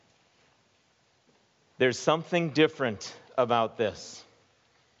There's something different about this.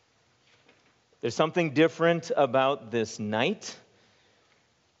 There's something different about this night.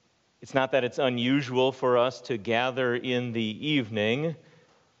 It's not that it's unusual for us to gather in the evening,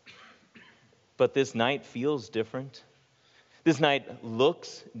 but this night feels different. This night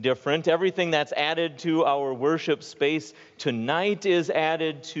looks different. Everything that's added to our worship space tonight is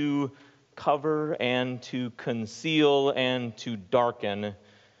added to cover and to conceal and to darken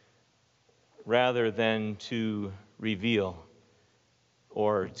rather than to reveal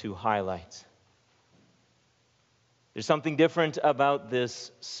or to highlight. There's something different about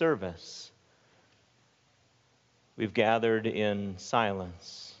this service. We've gathered in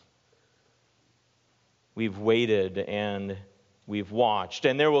silence. We've waited and we've watched.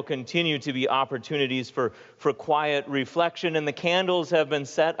 And there will continue to be opportunities for quiet reflection. And the candles have been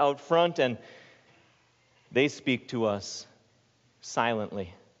set out front and they speak to us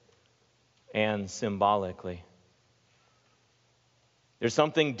silently and symbolically. There's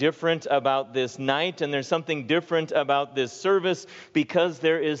something different about this night, and there's something different about this service because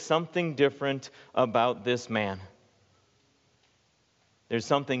there is something different about this man. There's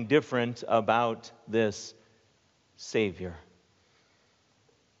something different about this Savior.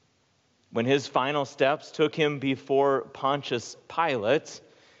 When his final steps took him before Pontius Pilate,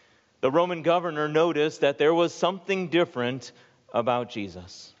 the Roman governor noticed that there was something different about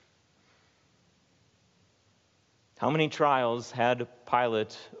Jesus. How many trials had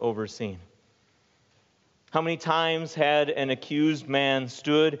Pilate overseen? How many times had an accused man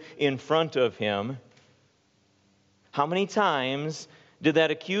stood in front of him? How many times did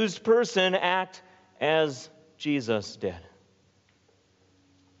that accused person act as Jesus did?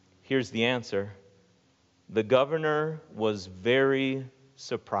 Here's the answer. The governor was very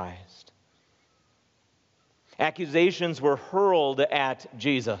surprised. Accusations were hurled at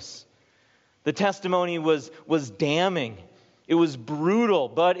Jesus. The testimony was damning. It was brutal,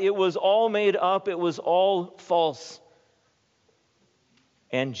 but it was all made up. It was all false.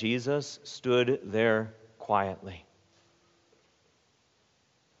 And Jesus stood there quietly.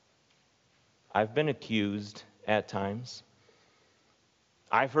 I've been accused at times.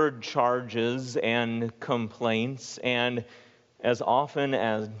 I've heard charges and complaints, and as often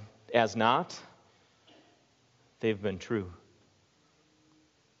as not, they've been true.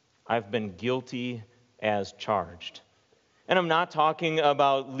 I've been guilty as charged. And I'm not talking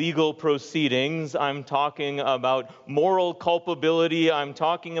about legal proceedings. I'm talking about moral culpability. I'm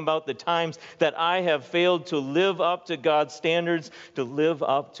talking about the times that I have failed to live up to God's standards, to live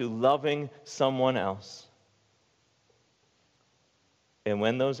up to loving someone else. And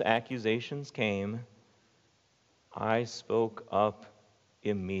when those accusations came, I spoke up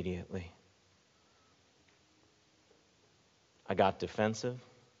immediately. I got defensive.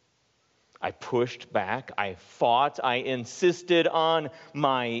 I pushed back, I fought, I insisted on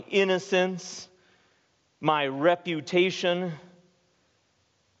my innocence, my reputation,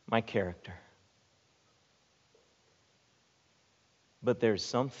 my character. But there's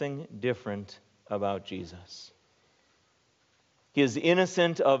something different about Jesus. He is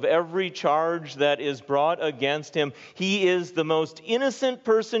innocent of every charge that is brought against him. He is the most innocent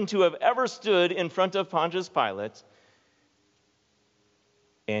person to have ever stood in front of Pontius Pilate.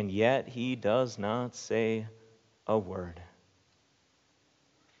 And yet he does not say a word.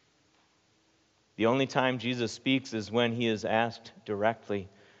 The only time Jesus speaks is when he is asked directly,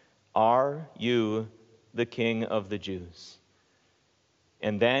 "Are you the King of the Jews?"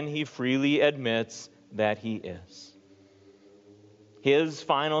 And then he freely admits that he is. His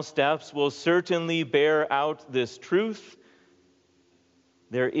final steps will certainly bear out this truth.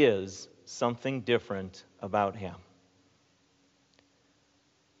 There is something different about him.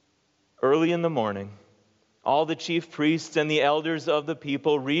 Early in the morning, all the chief priests and the elders of the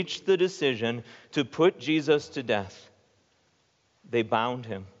people reached the decision to put Jesus to death. They bound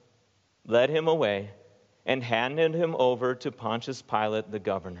him, led him away, and handed him over to Pontius Pilate, the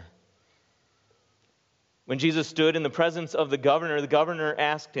governor. When Jesus stood in the presence of the governor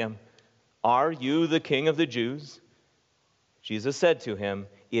asked him, "Are you the King of the Jews?" Jesus said to him,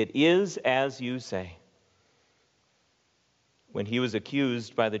 "It is as you say." When he was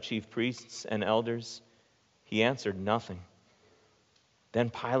accused by the chief priests and elders, he answered nothing. Then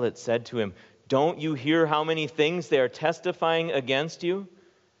Pilate said to him, "Don't you hear how many things they are testifying against you?"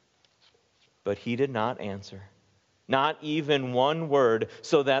 But he did not answer, not even one word,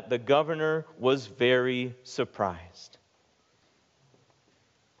 so that the governor was very surprised.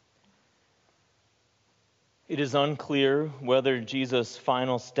 It is unclear whether Jesus'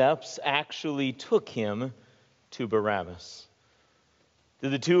 final steps actually took him to Barabbas.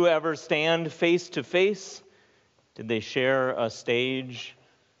 Did the two ever stand face to face? Did they share a stage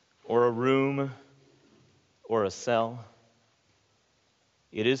or a room or a cell?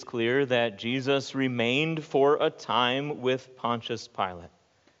 It is clear that Jesus remained for a time with Pontius Pilate.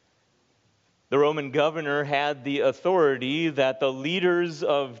 The Roman governor had the authority that the leaders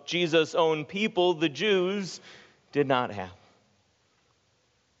of Jesus' own people, the Jews, did not have.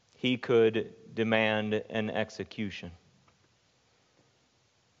 He could demand an execution.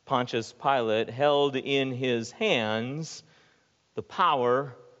 Pontius Pilate held in his hands the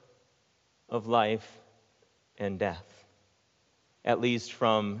power of life and death, at least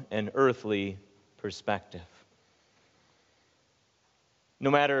from an earthly perspective. No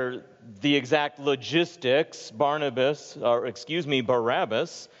matter the exact logistics, Barabbas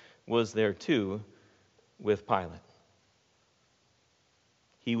was there too with Pilate.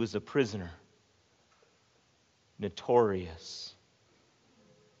 He was a prisoner, notorious,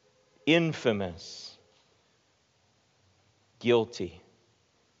 infamous, guilty.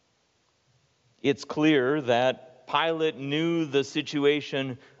 It's clear that Pilate knew the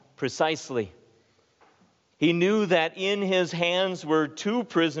situation precisely. He knew that in his hands were two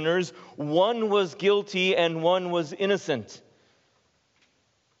prisoners. One was guilty and one was innocent.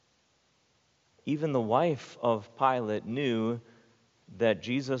 Even the wife of Pilate knew that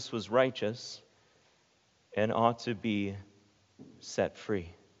Jesus was righteous and ought to be set free.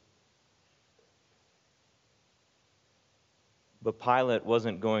 But Pilate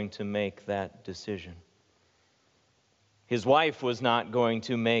wasn't going to make that decision. His wife was not going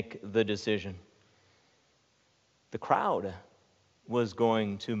to make the decision. The crowd was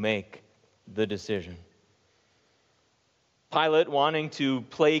going to make the decision. Pilate, wanting to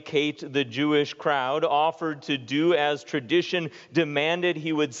placate the Jewish crowd, offered to do as tradition demanded.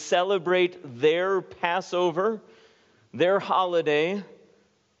 He would celebrate their Passover, their holiday,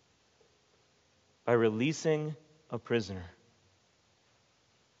 by releasing a prisoner.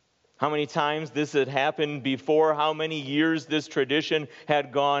 How many times this had happened before, how many years this tradition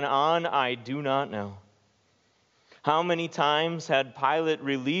had gone on, I do not know. How many times had Pilate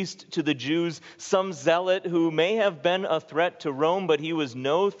released to the Jews some zealot who may have been a threat to Rome, but he was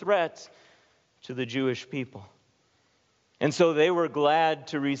no threat to the Jewish people? And so they were glad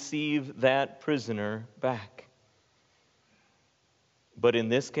to receive that prisoner back. But in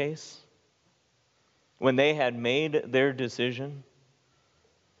this case, when they had made their decision,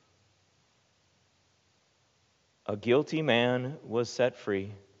 a guilty man was set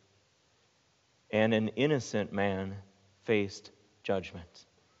free, and an innocent man faced judgment.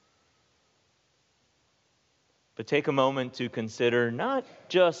 But take a moment to consider not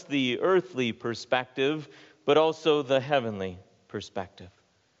just the earthly perspective, but also the heavenly perspective.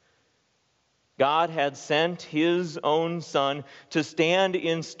 God had sent his own Son to stand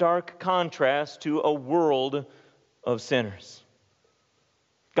in stark contrast to a world of sinners.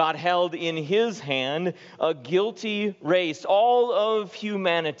 God held in his hand a guilty race, all of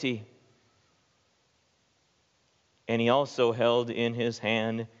humanity. And he also held in his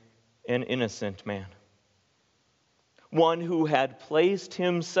hand an innocent man, one who had placed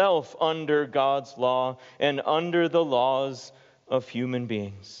himself under God's law and under the laws of human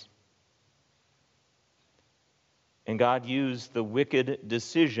beings. And God used the wicked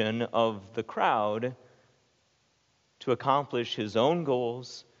decision of the crowd to accomplish his own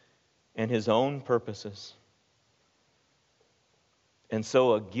goals and his own purposes. And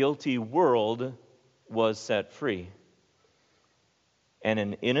so a guilty world was set free, and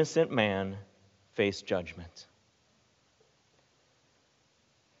an innocent man faced judgment.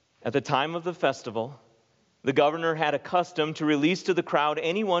 At the time of the festival, the governor had a custom to release to the crowd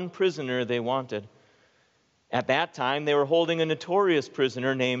any one prisoner they wanted. At that time, they were holding a notorious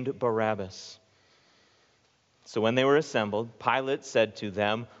prisoner named Barabbas. So when they were assembled, Pilate said to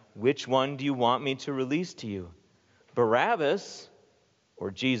them, "Which one do you want me to release to you, Barabbas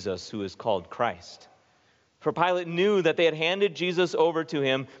or Jesus, who is called Christ?" For Pilate knew that they had handed Jesus over to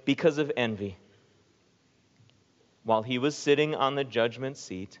him because of envy. While he was sitting on the judgment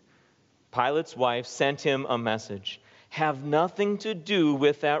seat, Pilate's wife sent him a message. "Have nothing to do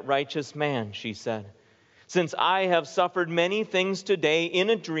with that righteous man," she said, "since I have suffered many things today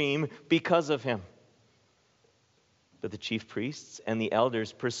in a dream because of him." But the chief priests and the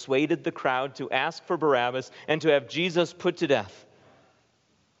elders persuaded the crowd to ask for Barabbas and to have Jesus put to death.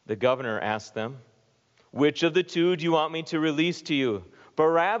 The governor asked them, "Which of the two do you want me to release to you?"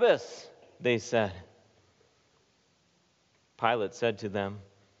 "Barabbas," they said. Pilate said to them,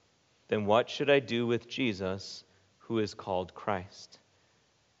 "Then what should I do with Jesus, who is called Christ?"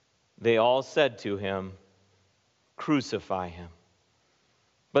 They all said to him, "Crucify him."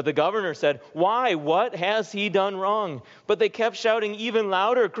 But the governor said, "Why? What has he done wrong?" But they kept shouting even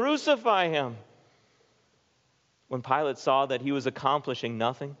louder, "Crucify him!" When Pilate saw that he was accomplishing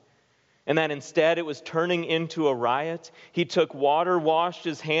nothing, and that instead it was turning into a riot, he took water, washed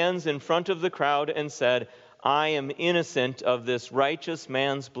his hands in front of the crowd, and said, "I am innocent of this righteous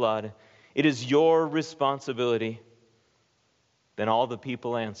man's blood. It is your responsibility." Then all the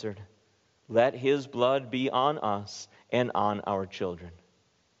people answered, "Let his blood be on us and on our children."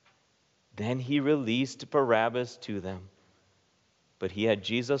 Then he released Barabbas to them. But he had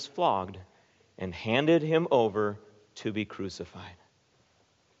Jesus flogged and handed him over to be crucified.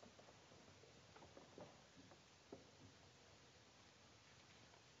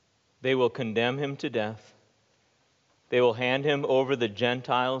 They will condemn him to death. They will hand him over the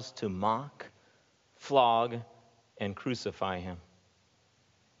Gentiles to mock, flog, and crucify him.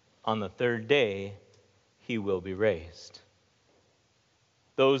 On the third day, he will be raised.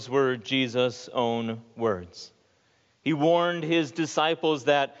 Those were Jesus' own words. He warned his disciples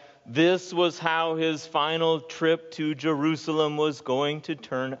that this was how his final trip to Jerusalem was going to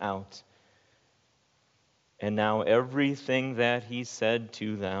turn out. And now everything that he said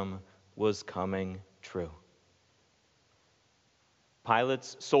to them was coming true.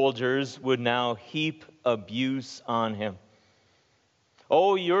 Pilate's soldiers would now heap abuse on him.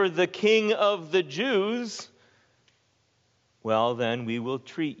 "Oh, you're the king of the Jews? Well, then we will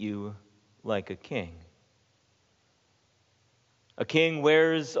treat you like a king." A king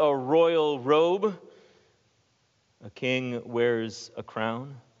wears a royal robe. A king wears a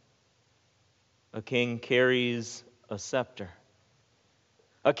crown. A king carries a scepter.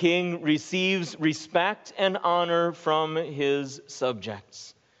 A king receives respect and honor from his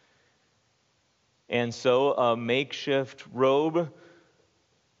subjects. And so a makeshift robe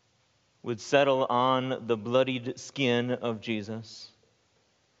would settle on the bloodied skin of Jesus.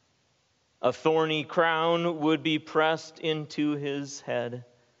 A thorny crown would be pressed into his head.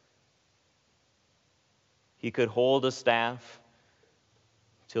 He could hold a staff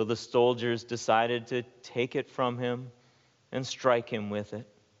till the soldiers decided to take it from him and strike him with it.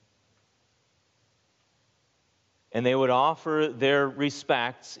 And they would offer their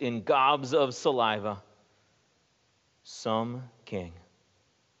respects in gobs of saliva. Some king.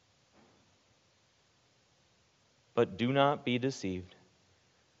 But do not be deceived.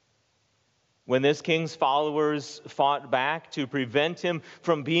 When this king's followers fought back to prevent him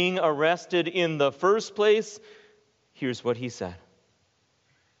from being arrested in the first place, here's what he said: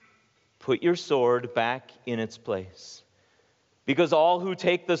 "Put your sword back in its place, because all who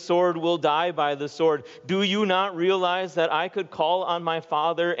take the sword will die by the sword. Do you not realize that I could call on my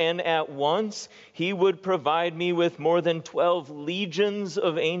Father, and at once he would provide me with more than 12 legions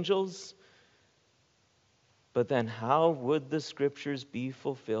of angels? But then how would the scriptures be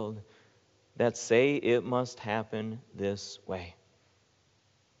fulfilled that say it must happen this way?"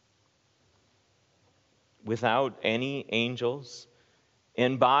 Without any angels,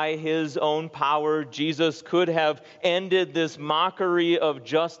 and by his own power, Jesus could have ended this mockery of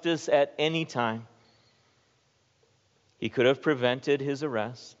justice at any time. He could have prevented his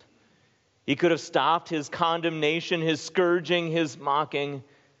arrest. He could have stopped his condemnation, his scourging, his mocking.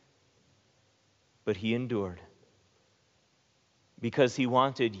 But he endured because he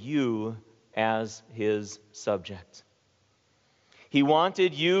wanted you as his subject. He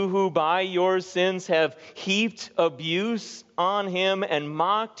wanted you who by your sins have heaped abuse on him and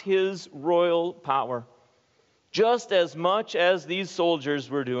mocked his royal power, just as much as these soldiers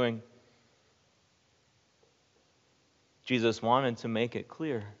were doing. Jesus wanted to make it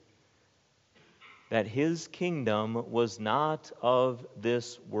clear that his kingdom was not of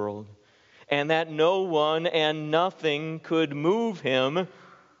this world, and that no one and nothing could move him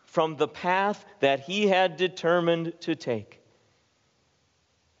from the path that he had determined to take.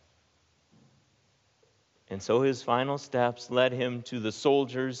 And so his final steps led him to the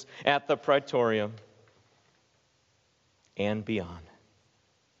soldiers at the Praetorium and beyond.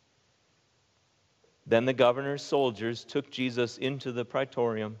 Then the governor's soldiers took Jesus into the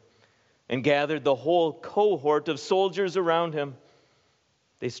Praetorium and gathered the whole cohort of soldiers around him.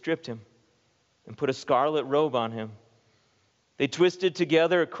 They stripped him and put a scarlet robe on him. They twisted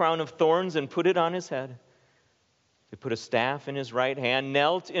together a crown of thorns and put it on his head. They put a staff in his right hand,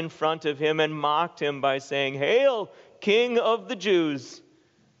 knelt in front of him, and mocked him by saying, "Hail, King of the Jews!"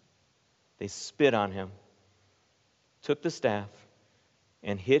 They spit on him, took the staff,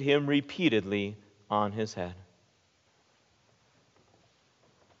 and hit him repeatedly on his head.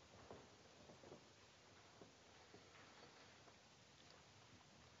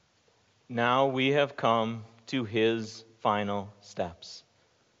 Now we have come to his final steps.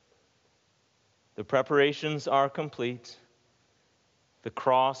 The preparations are complete. The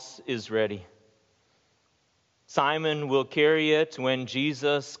cross is ready. Simon will carry it when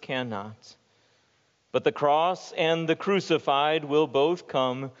Jesus cannot. But the cross and the crucified will both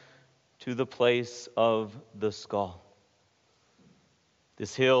come to the place of the skull.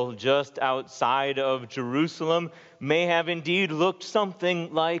 This hill just outside of Jerusalem may have indeed looked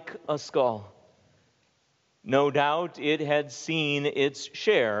something like a skull. No doubt it had seen its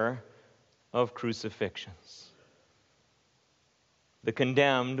share of crucifixions. The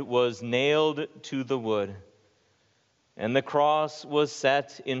condemned was nailed to the wood, and the cross was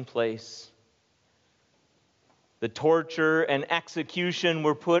set in place. The torture and execution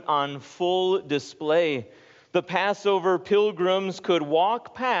were put on full display. The Passover pilgrims could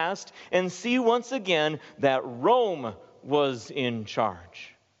walk past and see once again that Rome was in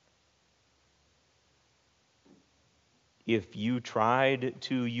charge. If you tried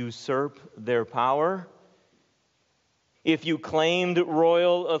to usurp their power, if you claimed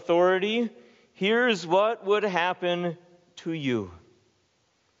royal authority, here's what would happen to you.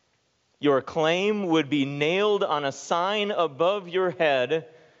 Your claim would be nailed on a sign above your head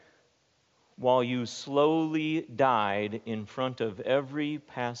while you slowly died in front of every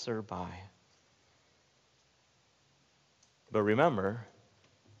passerby. But remember,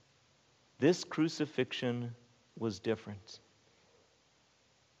 this crucifixion was different.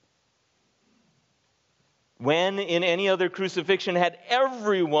 When in any other crucifixion had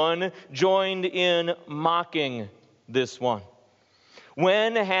everyone joined in mocking this one?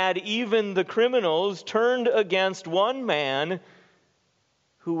 When had even the criminals turned against one man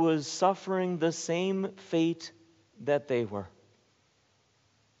who was suffering the same fate that they were?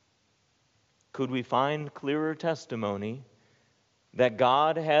 Could we find clearer testimony that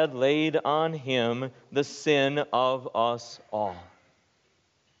God had laid on him the sin of us all?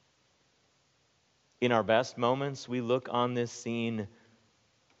 In our best moments, we look on this scene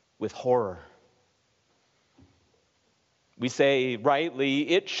with horror. We say rightly,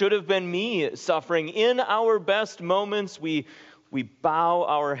 it should have been me suffering. In our best moments, we bow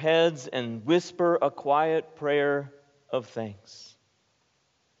our heads and whisper a quiet prayer of thanks.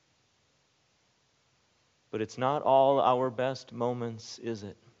 But it's not all our best moments, is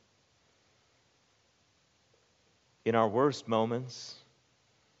it? In our worst moments,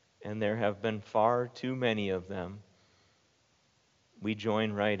 and there have been far too many of them, we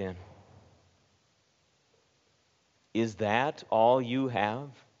join right in. Is that all you have?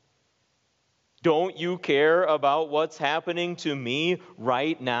 Don't you care about what's happening to me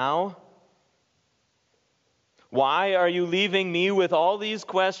right now? Why are you leaving me with all these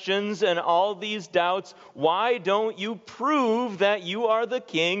questions and all these doubts? Why don't you prove that you are the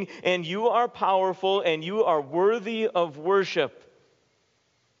king and you are powerful and you are worthy of worship?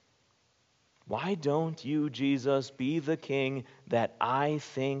 Why don't you, Jesus, be the king that I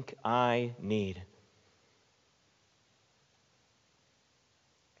think I need?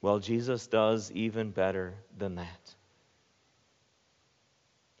 Well, Jesus does even better than that.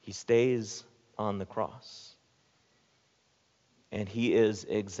 He stays on the cross. And he is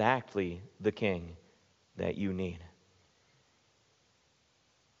exactly the king that you need.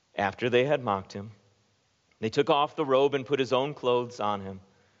 After they had mocked him, they took off the robe and put his own clothes on him.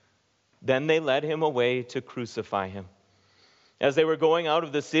 Then they led him away to crucify him. As they were going out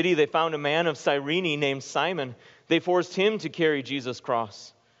of the city, they found a man of Cyrene named Simon. They forced him to carry Jesus'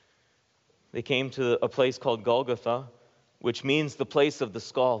 cross. They came to a place called Golgotha, which means the place of the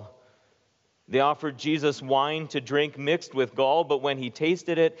skull. They offered Jesus wine to drink mixed with gall, but when he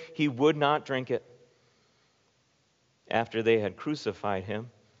tasted it, he would not drink it. After they had crucified him,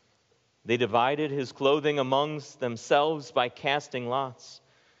 they divided his clothing amongst themselves by casting lots.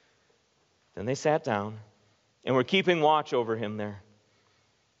 Then they sat down and were keeping watch over him there.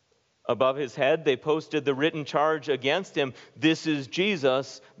 Above his head, they posted the written charge against him, "This is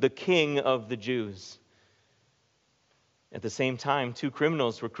Jesus, the King of the Jews." At the same time, two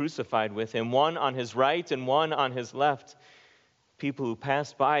criminals were crucified with him, one on his right and one on his left. People who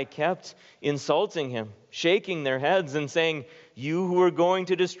passed by kept insulting him, shaking their heads and saying, "You who are going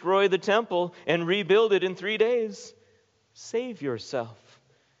to destroy the temple and rebuild it in 3 days, save yourself.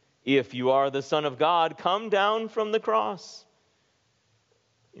 If you are the Son of God, come down from the cross."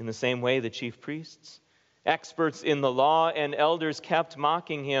 In the same way, the chief priests, experts in the law, and elders kept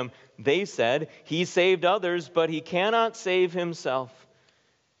mocking him. They said, "He saved others, but he cannot save himself.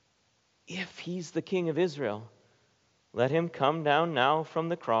 If he's the King of Israel, let him come down now from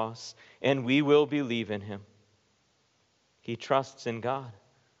the cross, and we will believe in him. He trusts in God.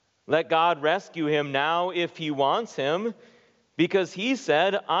 Let God rescue him now if he wants him, because he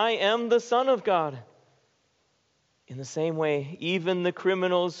said, I am the Son of God. In the same way, even the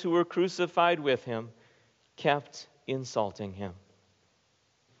criminals who were crucified with him kept insulting him.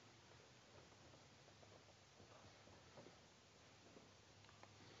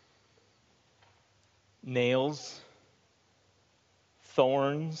 Nails,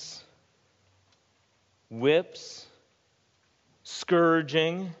 thorns, whips,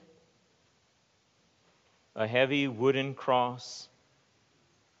 scourging, a heavy wooden cross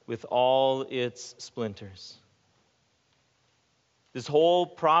with all its splinters. This whole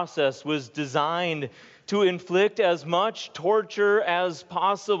process was designed to inflict as much torture as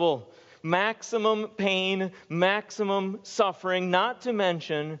possible, maximum pain, maximum suffering, not to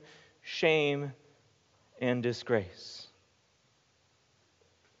mention shame and disgrace.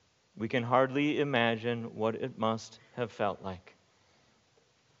 We can hardly imagine what it must have felt like,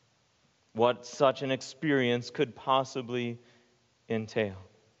 what such an experience could possibly entail.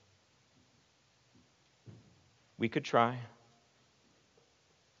 We could try.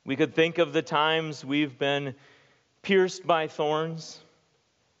 We could think of the times we've been pierced by thorns,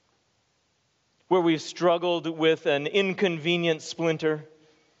 where we've struggled with an inconvenient splinter,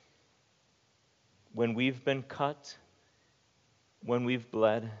 when we've been cut, when we've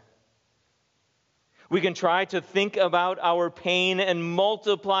bled. We can try to think about our pain and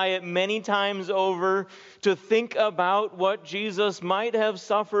multiply it many times over to think about what Jesus might have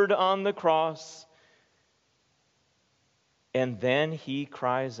suffered on the cross. And then he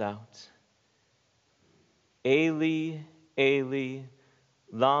cries out, Eli, Eli,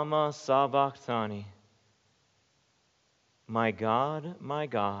 lama sabachthani. My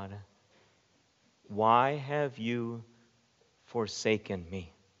God, why have you forsaken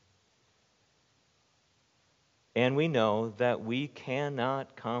me? And we know that we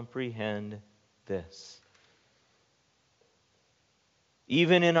cannot comprehend this.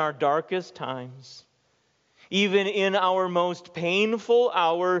 Even in our darkest times, even in our most painful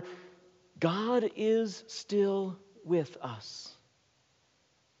hour, God is still with us.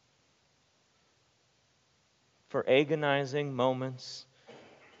 For agonizing moments,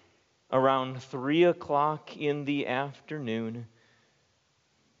 around 3 o'clock in the afternoon,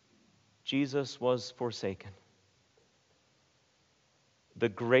 Jesus was forsaken. The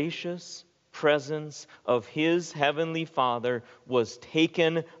gracious presence of his heavenly Father was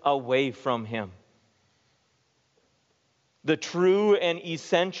taken away from him. The true and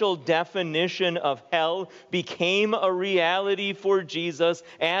essential definition of hell became a reality for Jesus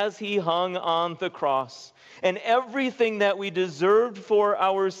as he hung on the cross. And everything that we deserved for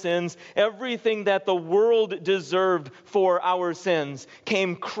our sins, everything that the world deserved for our sins,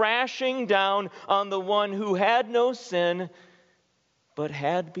 came crashing down on the one who had no sin, but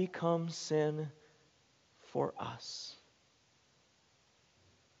had become sin for us.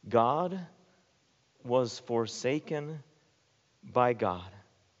 God was forsaken by God,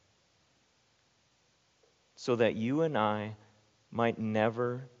 so that you and I might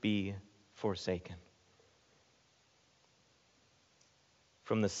never be forsaken.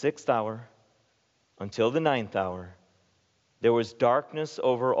 From the 6th hour until the 9th hour, there was darkness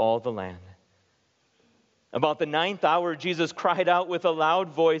over all the land. About the 9th hour, Jesus cried out with a loud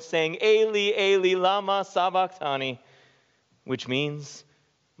voice, saying, Eli, Eli, lama sabachthani, which means,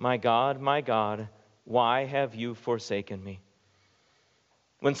 my God, why have you forsaken me?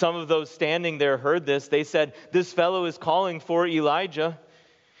 When some of those standing there heard this, they said, this fellow is calling for Elijah.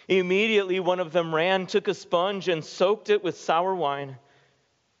 Immediately one of them ran, took a sponge, and soaked it with sour wine.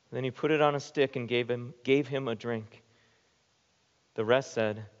 Then he put it on a stick and gave him a drink. The rest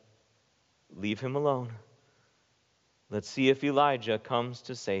said, leave him alone. Let's see if Elijah comes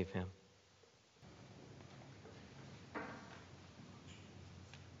to save him.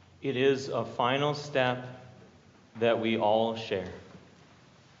 It is a final step that we all share.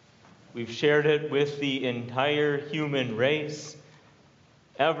 We've shared it with the entire human race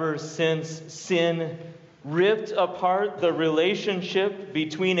ever since sin ripped apart the relationship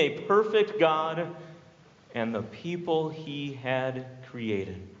between a perfect God and the people he had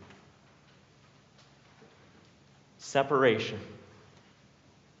created. Separation,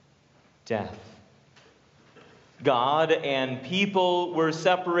 death. God and people were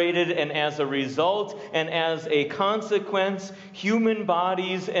separated, and as a result and as a consequence, human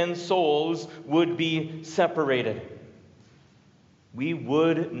bodies and souls would be separated. We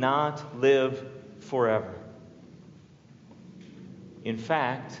would not live forever. In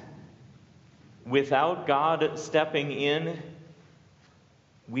fact, without God stepping in,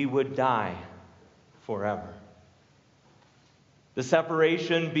 we would die forever. The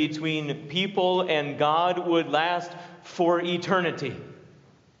separation between people and God would last for eternity.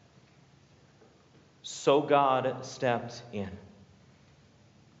 So God stepped in.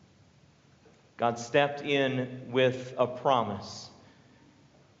 God stepped in with a promise.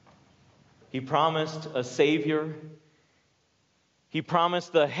 He promised a Savior. He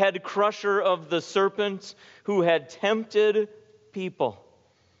promised the head crusher of the serpent who had tempted people.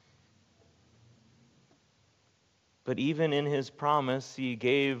 But even in his promise, he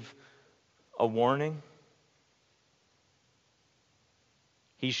gave a warning.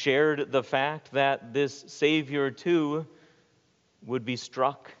 He shared the fact that this Savior, too, would be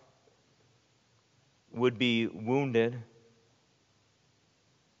struck, would be wounded.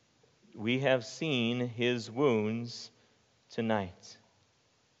 We have seen his wounds tonight.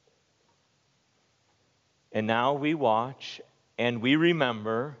 And now we watch and we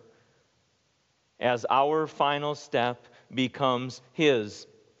remember as our final step becomes his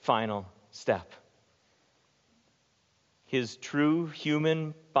final step. His true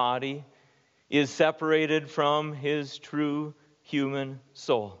human body is separated from his true human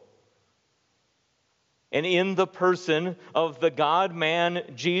soul. And in the person of the God-man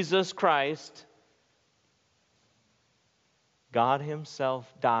Jesus Christ, God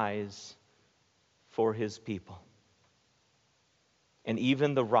himself dies for his people. And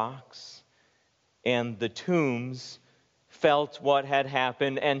even the rocks and the tombs felt what had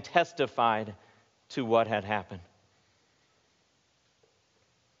happened and testified to what had happened.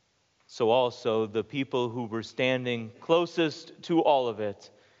 So also the people who were standing closest to all of it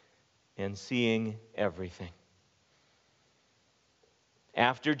and seeing everything.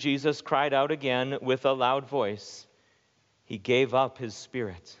 After Jesus cried out again with a loud voice, he gave up his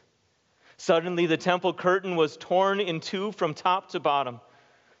spirit. Suddenly the temple curtain was torn in two from top to bottom.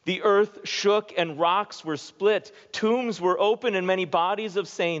 The earth shook and rocks were split. Tombs were opened and many bodies of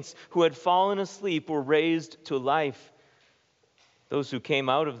saints who had fallen asleep were raised to life. Those who came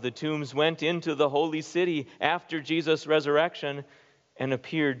out of the tombs went into the holy city after Jesus' resurrection and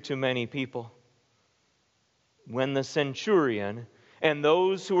appeared to many people. When the centurion and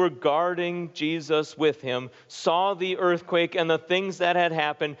those who were guarding Jesus with him saw the earthquake and the things that had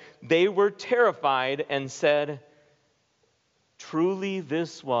happened, they were terrified and said, "Truly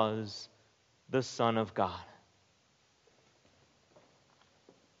this was the Son of God."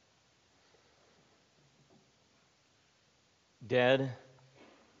 Dead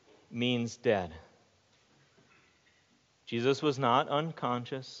means dead. Jesus was not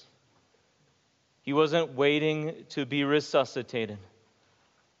unconscious. He wasn't waiting to be resuscitated.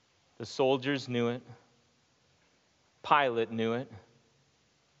 The soldiers knew it. Pilate knew it.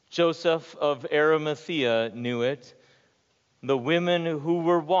 Joseph of Arimathea knew it. The women who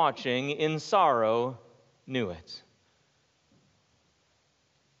were watching in sorrow knew it.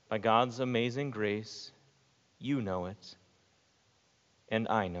 By God's amazing grace, you know it, and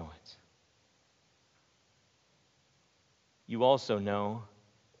I know it. You also know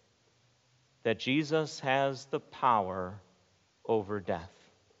that Jesus has the power over death.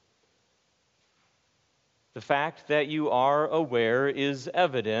 The fact that you are aware is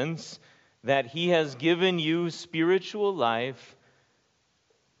evidence that he has given you spiritual life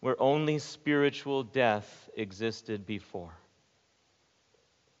where only spiritual death existed before.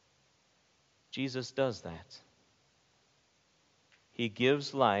 Jesus does that. He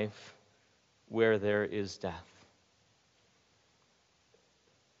gives life where there is death.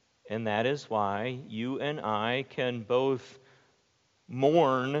 And that is why you and I can both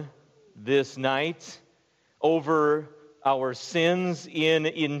mourn this night over our sins in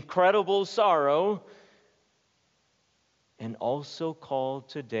incredible sorrow and also call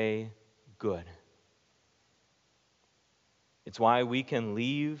today good. It's why we can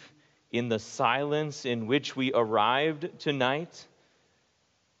leave in the silence in which we arrived tonight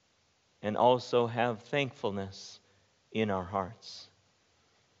and also have thankfulness in our hearts.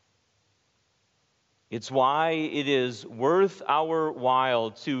 It's why it is worth our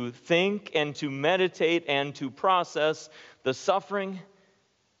while to think and to meditate and to process the suffering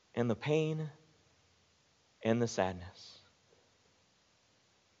and the pain and the sadness.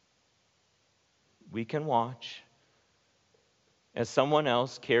 We can watch as someone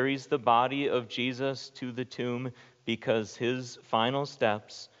else carries the body of Jesus to the tomb because his final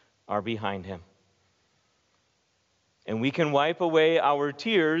steps are behind him. And we can wipe away our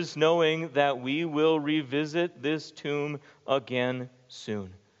tears knowing that we will revisit this tomb again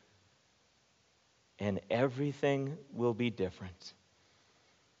soon. And everything will be different.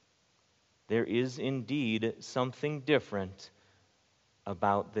 There is indeed something different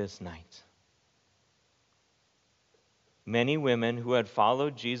about this night. Many women who had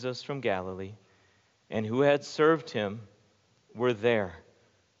followed Jesus from Galilee and who had served him were there,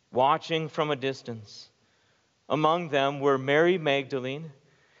 watching from a distance. Among them were Mary Magdalene,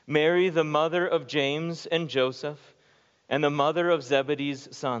 Mary the mother of James and Joseph, and the mother of Zebedee's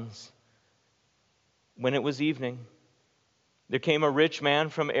sons. When it was evening, there came a rich man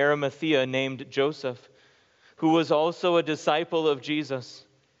from Arimathea named Joseph, who was also a disciple of Jesus.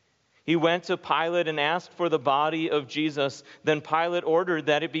 He went to Pilate and asked for the body of Jesus. Then Pilate ordered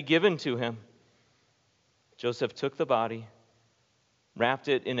that it be given to him. Joseph took the body, wrapped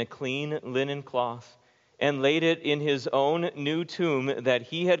it in a clean linen cloth, and laid it in his own new tomb that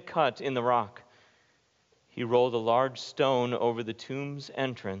he had cut in the rock. He rolled a large stone over the tomb's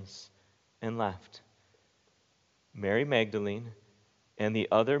entrance and left. Mary Magdalene and the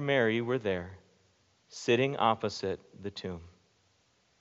other Mary were there, sitting opposite the tomb.